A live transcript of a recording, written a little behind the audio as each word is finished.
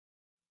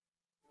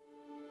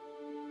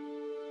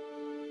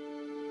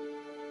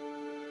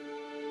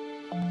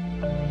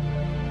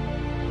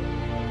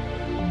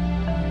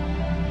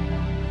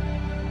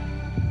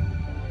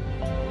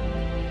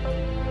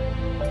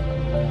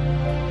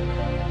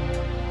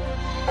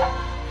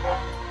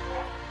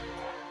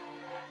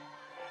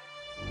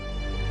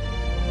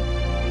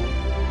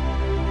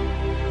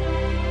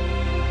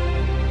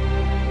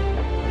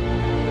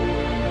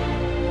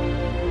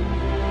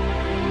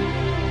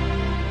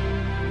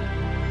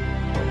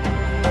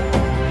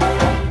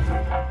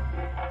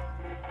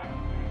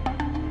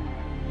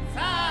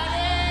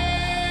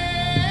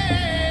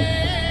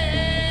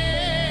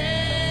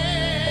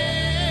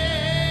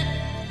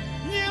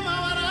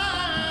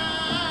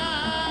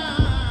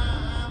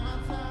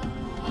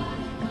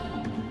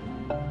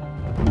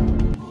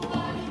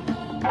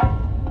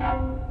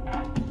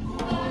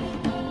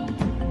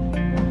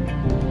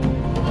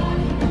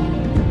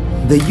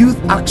The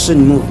Youth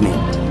Action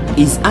Movement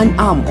is an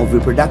arm of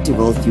Reproductive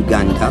Health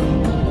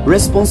Uganda,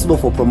 responsible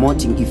for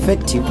promoting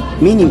effective,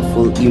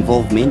 meaningful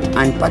involvement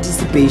and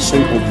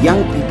participation of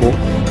young people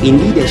in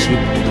leadership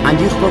and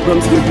youth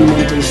programs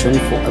implementation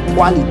for a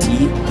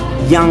quality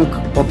young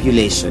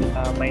population.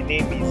 My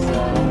name is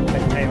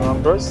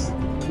Ambrose,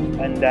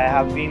 and I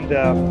have been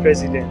the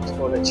president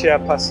or the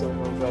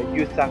chairperson of the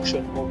Youth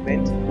Action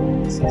Movement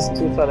since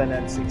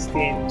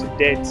 2016 to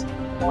date,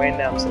 when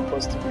I'm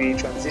supposed to be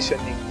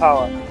transitioning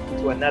power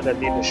to another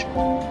leadership.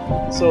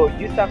 So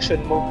Youth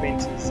Action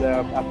Movement is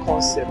a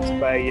concept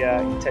by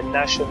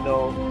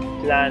International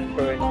Planned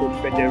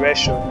Parenthood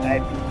Federation,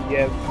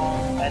 IPPF,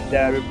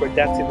 and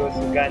Reproductive Health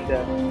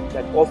Uganda,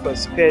 that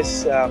offers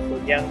space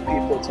for young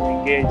people to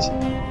engage in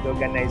the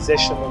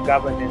organizational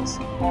governance,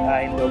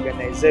 in the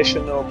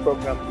organizational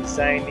program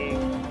designing,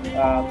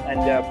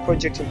 and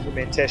project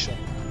implementation.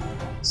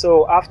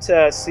 So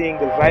after seeing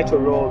the vital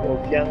role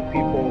of young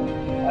people,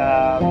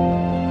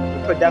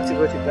 Reproductive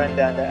Health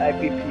Uganda and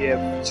the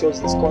IPPF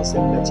chose this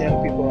concept that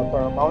young people are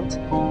paramount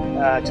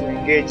to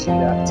engage in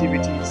the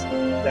activities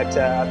that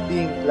are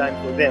being planned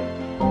for them.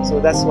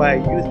 So that's why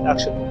Youth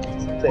Action Movement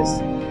is in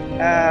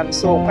place.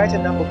 So quite a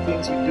number of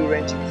things we do,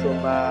 ranging from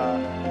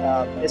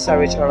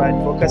SRHR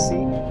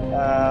advocacy,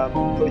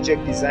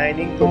 project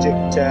designing,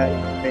 project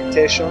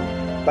implementation,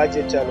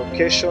 budget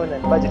allocation,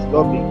 and budget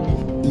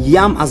lobbying.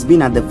 YAM has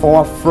been at the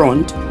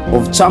forefront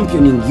of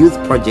championing youth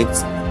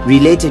projects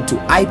related to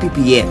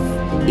IPPF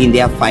in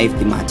their 5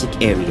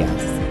 thematic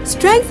areas.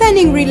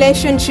 Strengthening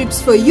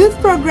relationships for youth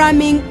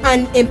programming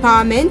and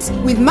empowerment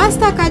with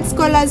MasterCard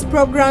Scholars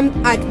program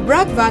at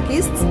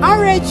Brakvakists,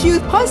 RH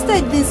Youth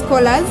hosted these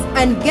scholars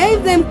and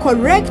gave them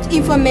correct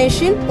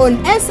information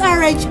on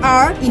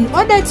SRHR in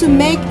order to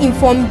make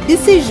informed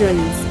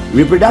decisions.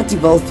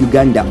 Reproductive Health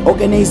Uganda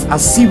organized a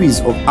series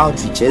of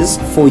outreaches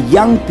for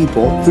young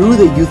people through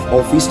the Youth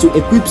Office to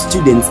equip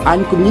students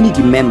and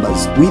community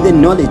members with the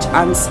knowledge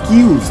and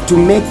skills to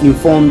make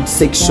informed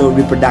sexual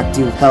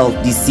reproductive health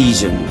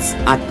decisions.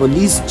 At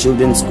Police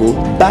Children's School,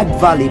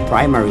 Bad Valley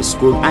Primary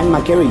School, and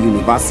Makerere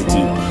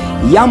University,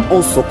 YAM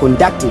also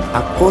conducted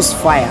a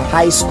crossfire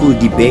high school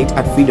debate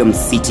at Freedom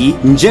City,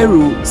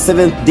 Njeru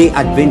Seventh-day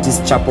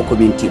Adventist Chapel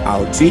Community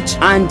Outreach,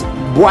 and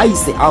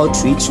Boise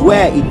Outreach,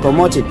 where it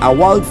promoted a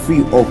world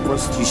free of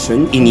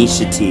prostitution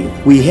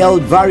initiative. We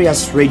held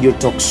various radio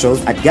talk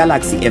shows at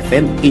Galaxy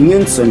FM in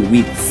unison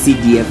with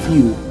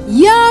CDFU.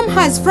 YAM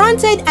has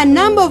fronted a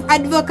number of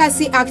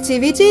advocacy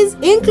activities,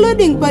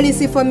 including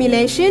policy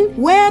formulation,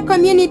 where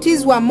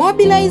communities were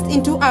mobilized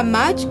into a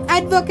march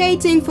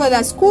advocating for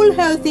the school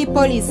healthy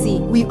policy.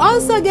 We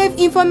also gave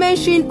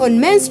information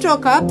on menstrual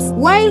cups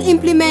while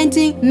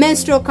implementing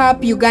menstrual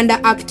cup Uganda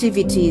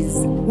activities.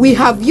 We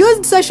have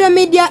used social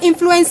media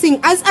influencing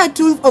as a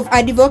tool of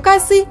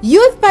advocacy.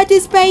 Youth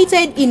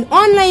participated in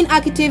online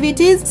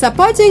activities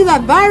supporting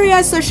the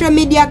various social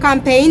media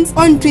campaigns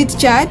on tweet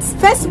chats,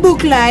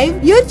 Facebook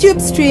Live, YouTube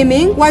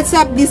streaming,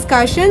 WhatsApp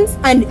discussions,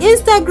 and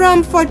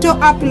Instagram photo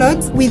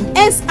uploads with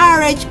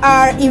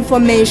SRHR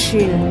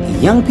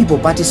information. Young people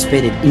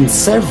participated in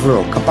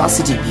several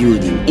capacity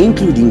building,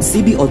 including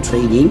CBO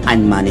training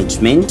and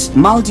management,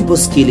 multiple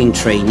skilling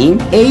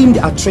training aimed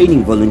at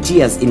training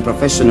volunteers in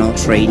professional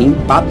training,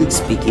 public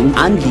speaking,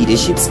 and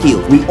leadership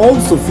skills. We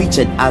also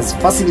featured as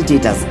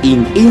facilitators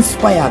in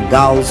Inspire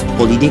Girls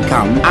Holiday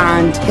Camp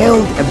and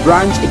held a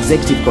branch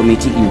executive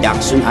committee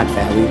induction at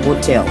Fairway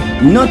Hotel.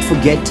 Not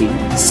forgetting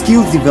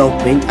skills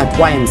development at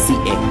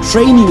YMCA,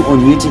 training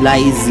on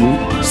utilizing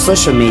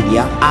social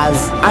media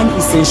as an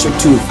essential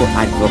tool for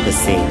advocacy.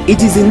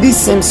 It is in this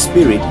same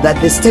spirit that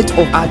the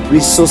state-of-art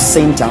resource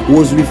center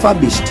was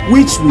refurbished,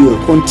 which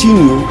will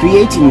continue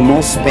creating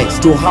more space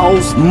to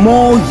house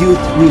more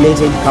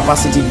youth-related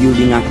capacity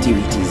building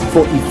activities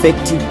for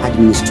effective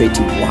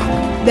administrative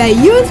work. The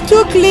youth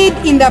took lead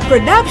in the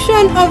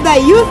production of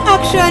the Youth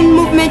Action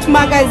Movement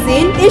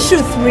magazine, issue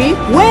 3,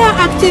 where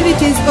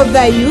activities of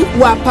the youth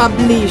were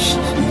published.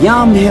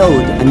 YAM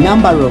held a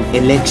number of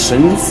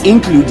elections,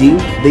 including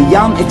the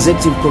YAM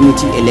Executive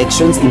Committee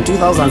elections in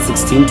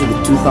 2016 to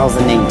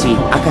 2019.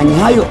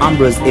 Akanyihayo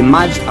Ambrose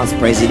emerged as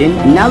president,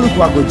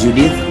 Nalukwago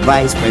Judith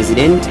vice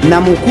president,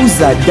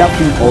 Namukuza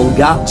Daphne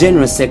Olga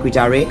general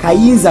secretary,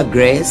 Kayinza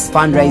Grace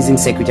fundraising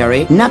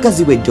secretary,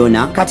 Nakaziwe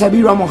Donna,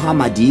 Katabira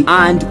Mohammadi,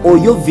 and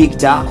Oyo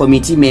Victor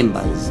committee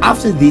members.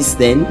 After this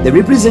then, the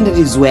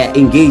representatives were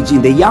engaged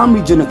in the YAM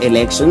regional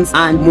elections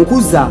and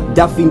Mukuza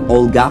Daphne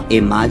Olga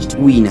emerged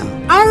winner.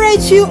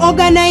 RHU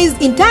organized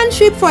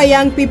internship for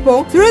young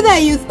people through the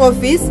youth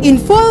office in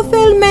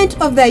fulfillment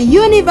of the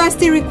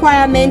university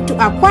requirement to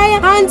acquire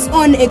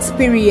hands-on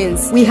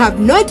experience. We have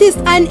noticed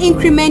an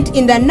increment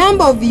in the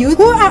number of youth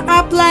who are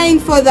applying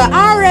for the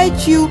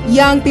RHU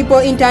Young People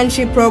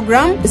Internship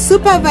Program,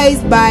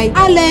 supervised by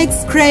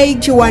Alex Craig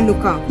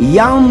Chiwanuka.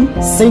 YAM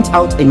sent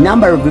out a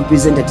number of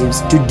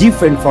representatives to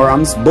different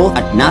forums both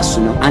at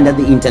national and at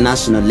the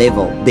international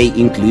level. They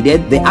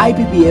included the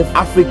IPPF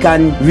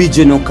African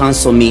Regional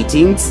Council meeting,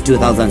 meetings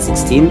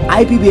 2016,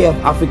 IPBF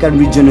African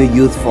Regional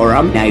Youth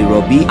Forum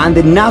Nairobi, and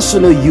the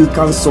National Youth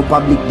Council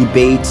public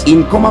debate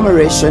in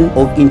commemoration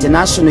of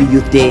International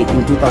Youth Day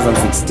in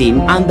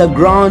 2016, and the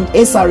Grand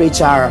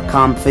SRHR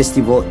Camp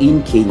Festival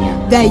in Kenya.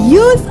 The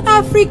Youth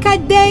Africa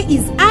Day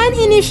is an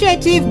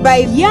initiative by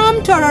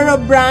YAM Tororo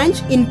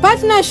branch in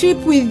partnership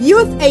with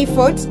Youth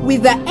Efforts,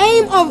 with the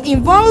aim of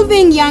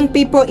involving young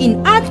people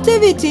in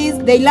activities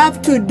they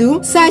love to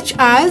do, such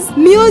as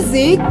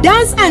music,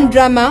 dance and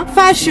drama,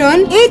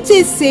 fashion, etc.,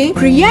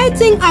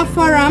 creating a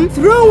forum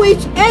through which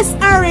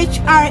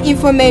SRHR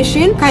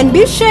information can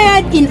be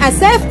shared in a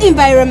safe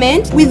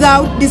environment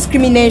without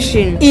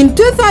discrimination. In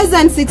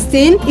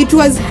 2016, it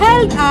was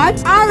held at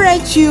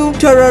RHU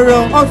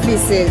Tororo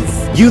offices.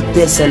 Youth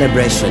Day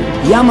celebration.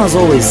 YAM has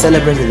always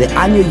celebrated the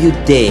annual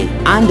Youth Day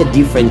under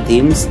different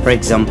themes. For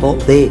example,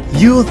 the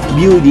Youth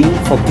Building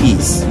for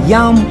Peace.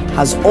 YAM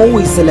has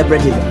always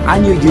celebrated the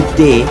annual Youth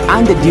Day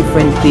under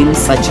different themes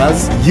such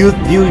as Youth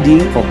Building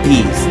for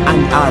Peace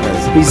and others,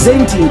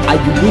 presenting a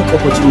unique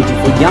opportunity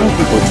for young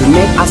people to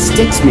make a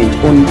statement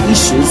on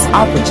issues,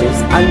 approaches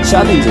and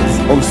challenges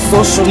of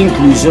social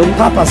inclusion,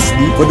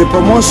 purposely for the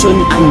promotion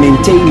and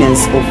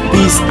maintenance of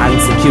peace and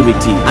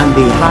security. And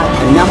they had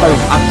a number of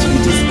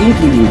activities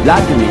including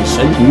blood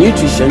donation,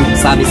 nutrition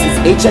services,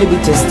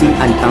 HIV testing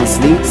and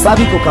counseling,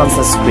 cervical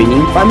cancer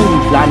screening,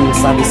 family planning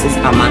services,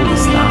 among the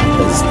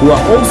others, who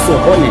are also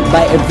honored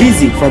by a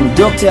visit from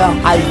Dr.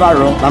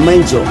 Alvaro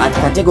Lamenjo at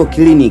Katego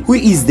Clinic, who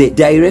is the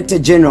Director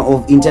General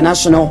of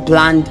International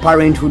Planned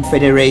Parenthood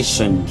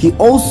Federation. He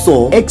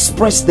also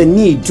expressed the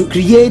need to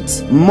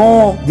create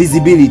more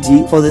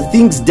visibility for the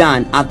things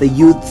done at the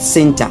youth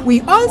center.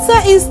 We also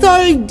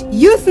installed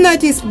Youth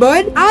Notice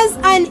Board as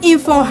an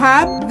info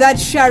hub that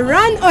shall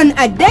run on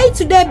a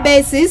day-to-day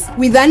basis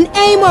with an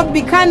aim of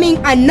becoming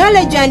a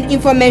knowledge and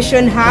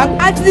information hub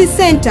at the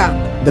center.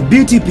 The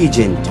Beauty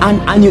Pageant, an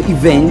annual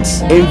event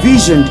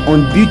envisioned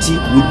on beauty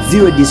with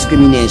zero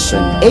discrimination,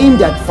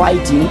 aimed at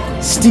fighting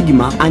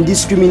stigma and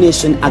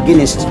discrimination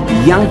against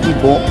young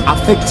people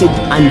affected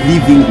and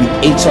living with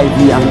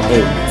HIV and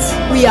AIDS.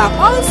 We are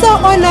also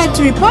honored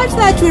to report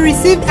that we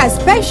received a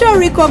special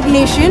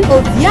recognition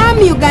of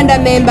YAM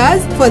Uganda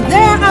members for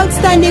their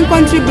outstanding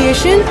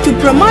contribution to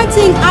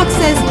promoting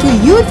access to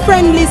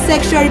youth-friendly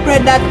sexual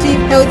reproductive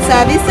health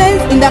services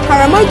in the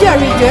Karamoja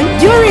region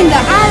during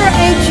the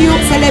RHU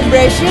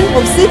celebration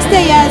of 60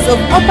 years of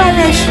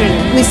operation.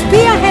 We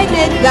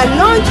spearheaded the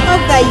launch of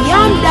the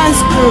YAM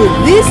Dance Crew.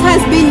 This has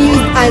been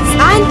used as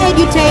an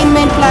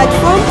edutainment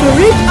platform to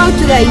reach out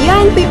to the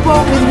young people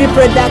with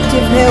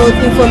reproductive health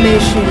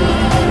information.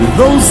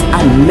 Those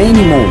and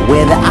many more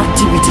were the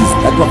activities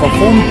that were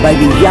performed by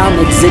the YAM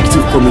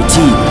Executive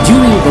Committee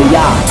during the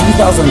year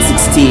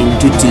 2016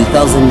 to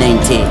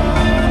 2019.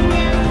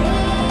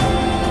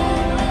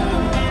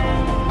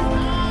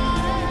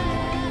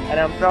 And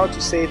I'm proud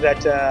to say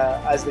that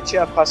as the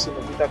chairperson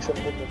of Youth Action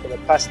Movement for the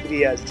past 3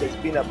 years, it has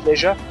been a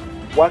pleasure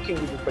working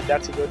with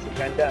Reproductive Health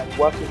Uganda and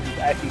working with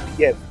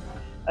IPPF.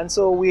 And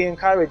so we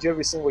encourage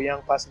every single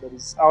young person that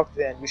is out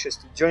there and wishes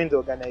to join the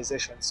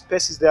organization.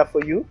 Space is there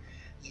for you.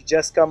 You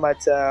just come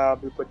at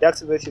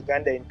Reproductive Health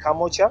Uganda in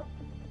Kamocha,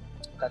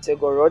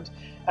 Katego Road,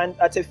 and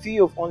at a fee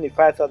of only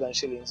 5,000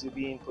 shillings, you'll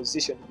be in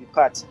position to be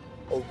part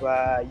of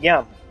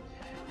YAM.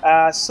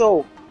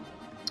 So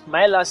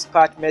my last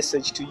part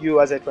message to you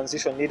as I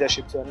transition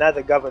leadership to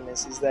another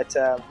governance is that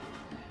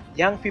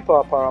young people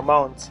are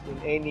paramount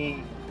in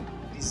any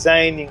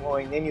designing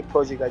or in any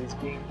project that is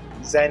being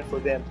designed for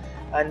them.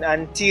 And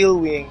until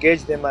we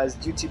engage them as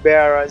duty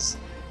bearers,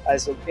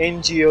 as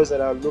NGOs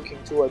that are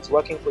looking towards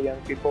working for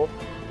young people,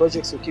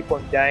 projects will keep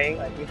on dying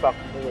and impact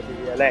will never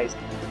be realized.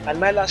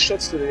 And my last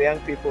shots to the young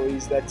people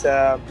is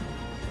that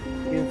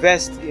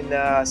invest in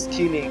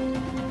skilling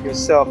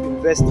yourself,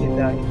 invest in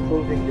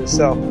improving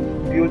yourself,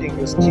 building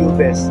your skill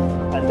base,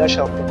 and that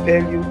shall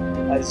propel you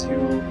as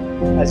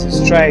you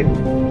strive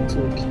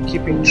to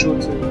keeping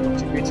true to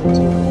contributing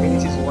to the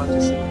communities you want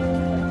to see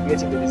and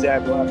creating the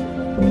desirable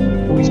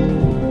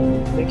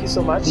Africa. Thank you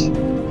so much.